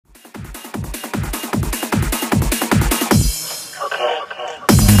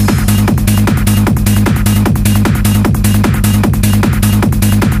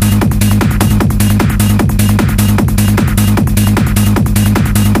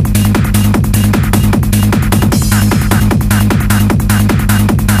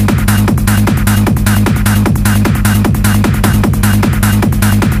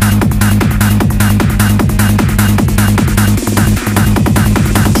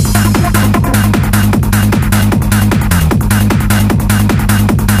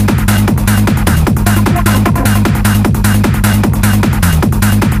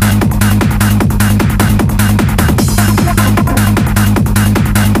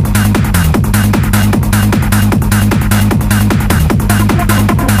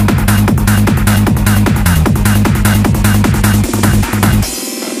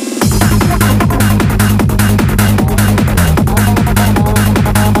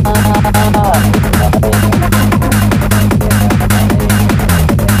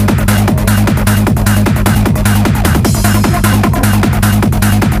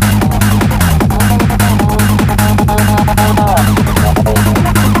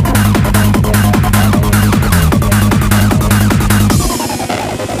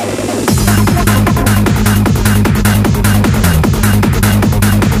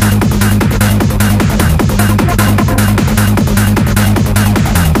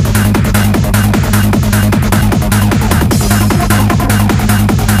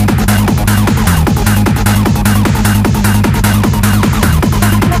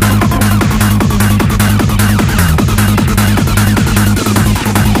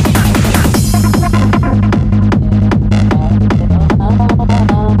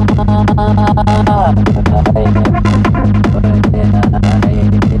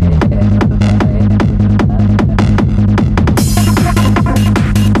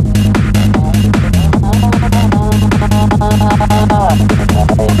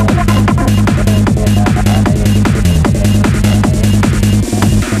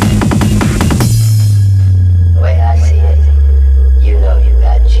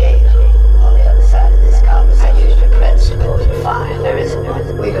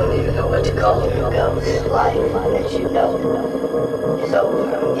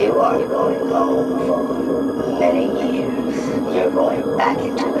back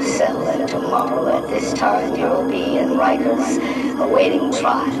into a cell, and tomorrow at this time you'll be in Rikers awaiting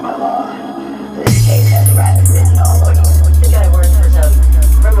trial. This case has Rabbit written all over it. This guy works for some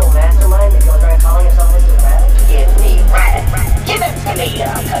criminal mastermind that goes around calling himself Mr. Rabbit? Give me Rabbit. Give it to me,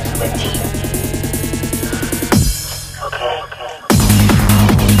 and I'll cut you with teeth.